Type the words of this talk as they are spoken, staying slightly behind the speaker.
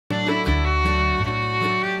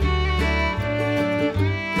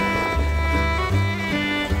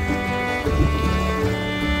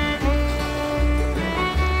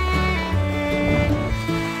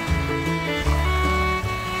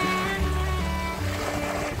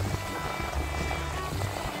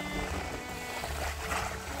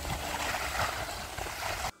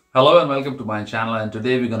Hello and welcome to my channel, and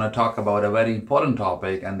today we're going to talk about a very important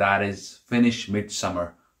topic, and that is Finnish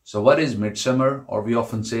Midsummer. So what is Midsummer, or we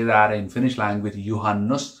often say that in Finnish language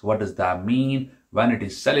Juhannus? What does that mean? When it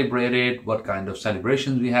is celebrated? What kind of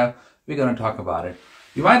celebrations we have? We're going to talk about it.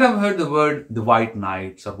 You might have heard the word the White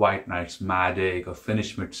Nights or White Nights Magic or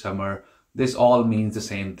Finnish Midsummer. This all means the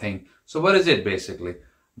same thing. So what is it basically?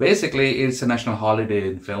 Basically, it's a national holiday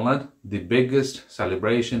in Finland, the biggest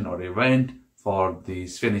celebration or event for the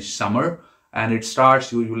Finnish summer, and it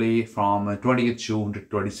starts usually from 20th June to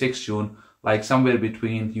 26th June, like somewhere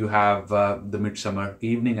between you have the midsummer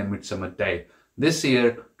evening and midsummer day. This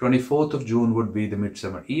year 24th of June would be the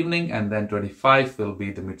midsummer evening, and then 25th will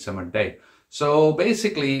be the midsummer day. So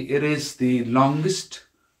basically it is the longest,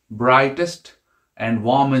 brightest and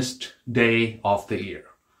warmest day of the year.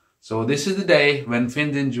 So this is the day when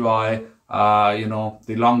Finns enjoy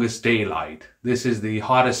the longest daylight. This is the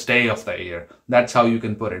hottest day of the year. That's how you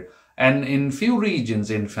can put it. And in few regions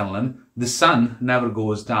in Finland, the sun never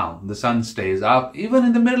goes down. The sun stays up even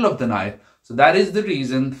in the middle of the night. So that is the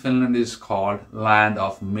reason Finland is called Land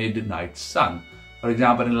of Midnight Sun. For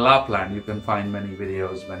example, in Lapland, you can find many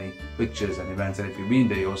videos, many pictures and events. And if you've been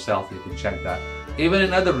there yourself, you can check that. Even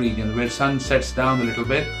in other regions where sun sets down a little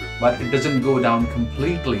bit, but it doesn't go down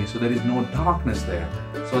completely, so there is no darkness there.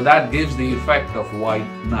 So that gives the effect of white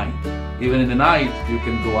night. Even in the night, you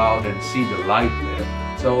can go out and see the light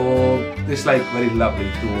there. So it's like very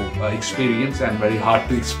lovely to experience and very hard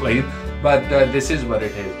to explain, but this is what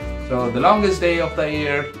it is. So the longest day of the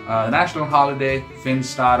year, national holiday, Finns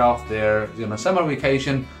start off their summer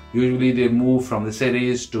vacation. Usually they move from the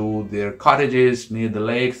cities to their cottages near the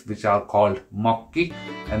lakes, which are called Mökki,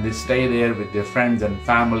 and they stay there with their friends and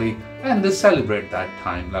family, and they celebrate that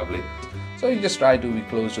time lovely. So you just try to be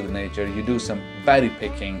close to the nature. You do some berry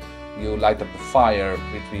picking. You light up a fire,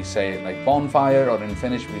 which we say like bonfire, or in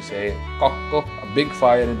Finnish we say kokko, a big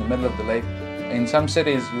fire in the middle of the lake. In some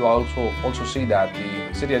cities, you also see that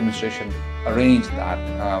the city administration arranged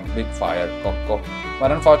that big fire, kokko.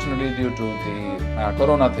 But unfortunately, due to the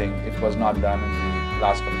corona thing, it was not done in the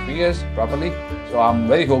last couple of years properly. So I'm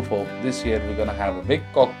very hopeful this year we're going to have a big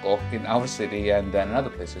kokko in our city and then in other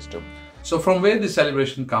places too. So from where the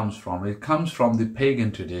celebration comes from? It comes from the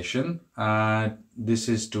pagan tradition. This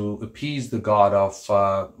is to appease the god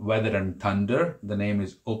of weather and thunder. The name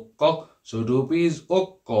is Ukko. So to appease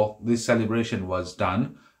Ukko, this celebration was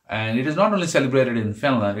done. And it is not only celebrated in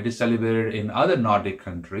Finland, it is celebrated in other Nordic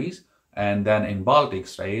countries, and then in Baltic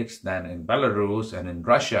states, then in Belarus and in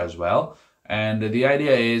Russia as well. And the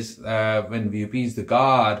idea is when we appease the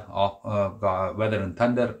god of weather and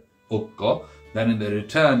thunder, Ukko, then in the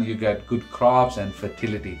return you get good crops and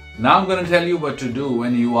fertility. Now I'm going to tell you what to do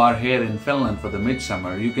when you are here in Finland for the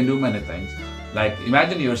midsummer. You can do many things. Like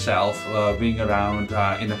imagine yourself being around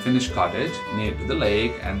in a Finnish cottage near to the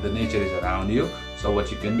lake, and the nature is around you. So what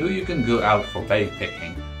you can do, you can go out for berry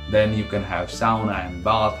picking. Then you can have sauna and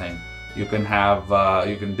bathing. You can have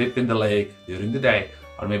you can dip in the lake during the day,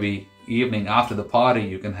 or maybe evening after the party.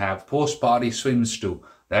 You can have post-party swims too.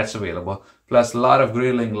 That's available. Plus a lot of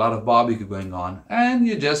grilling, a lot of barbecue going on, and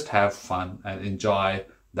you just have fun and enjoy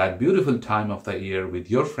that beautiful time of the year with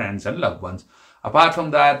your friends and loved ones. Apart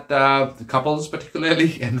from that, the couples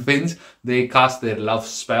particularly and Finns, they cast their love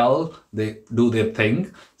spell, they do their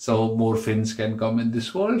thing, so more Finns can come in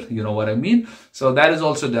this world, you know what I mean? So that is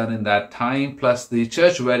also done in that time. Plus the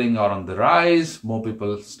church wedding are on the rise, more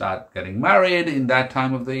people start getting married in that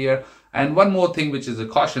time of the year. And one more thing which is a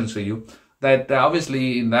caution for you, that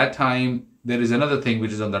obviously in that time there is another thing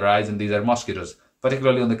which is on the rise, and these are mosquitoes.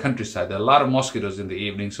 Particularly on the countryside, there are a lot of mosquitoes in the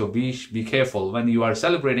evening, so be careful when you are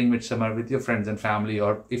celebrating midsummer with your friends and family,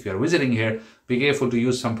 or if you're visiting here, be careful to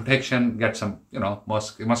use some protection, get some,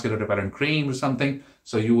 mosquito repellent cream or something,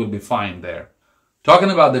 so you will be fine there.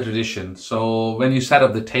 Talking about the tradition, so when you set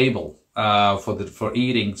up the table for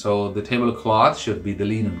eating, so the tablecloth should be the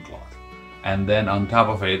linen cloth, and then on top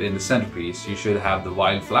of it, in the centerpiece, you should have the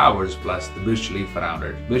wild flowers plus the birch leaf around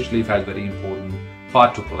it. Birch leaf has very important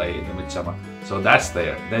part to play in the midsummer. So that's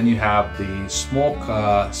there. Then you have the smoked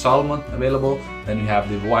salmon available. Then you have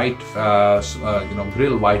the white,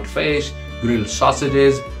 grilled white fish, grilled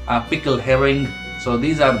sausages, pickled herring. So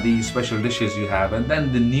these are the special dishes you have. And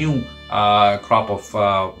then the new crop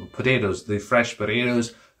of potatoes, the fresh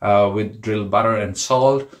potatoes with drilled butter and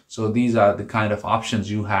salt. So these are the kind of options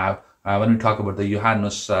you have when we talk about the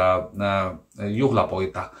Juhannus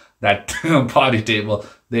juhlapoita, that party table.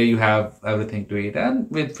 There you have everything to eat, and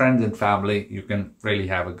with friends and family you can really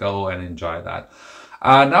have a go and enjoy that.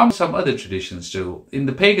 Now some other traditions too. In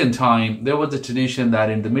the pagan time, there was a tradition that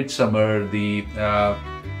in the midsummer the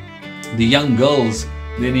young girls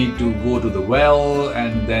they need to go to the well,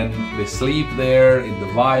 and then they sleep there in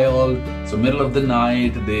the wild. So middle of the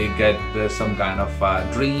night they get some kind of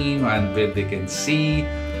dream, and where they can see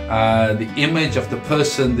the image of the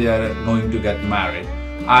person they are going to get married.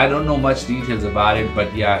 I don't know much details about it,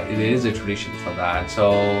 but yeah, it is a tradition for that.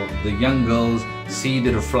 So the young girls see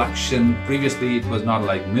the reflection. Previously it was not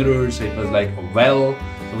like mirrors, it was like a well,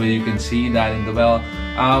 so where you can see that in the well.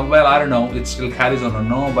 Well, I don't know, it still carries on or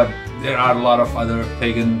no, but there are a lot of other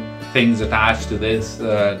pagan things attached to this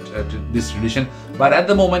tradition. But at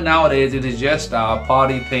the moment nowadays, it is just a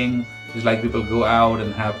party thing. It's like people go out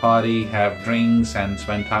and have party, have drinks, and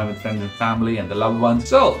spend time with friends and family and the loved ones.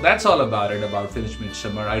 So that's all about it, about Finnish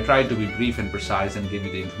Midsummer. I tried to be brief and precise and give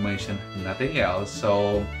you the information, nothing else.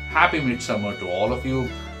 So happy Midsummer to all of you.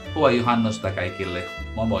 Hyvää Juhannusta kaikille.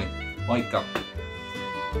 Moi moi. Moikka.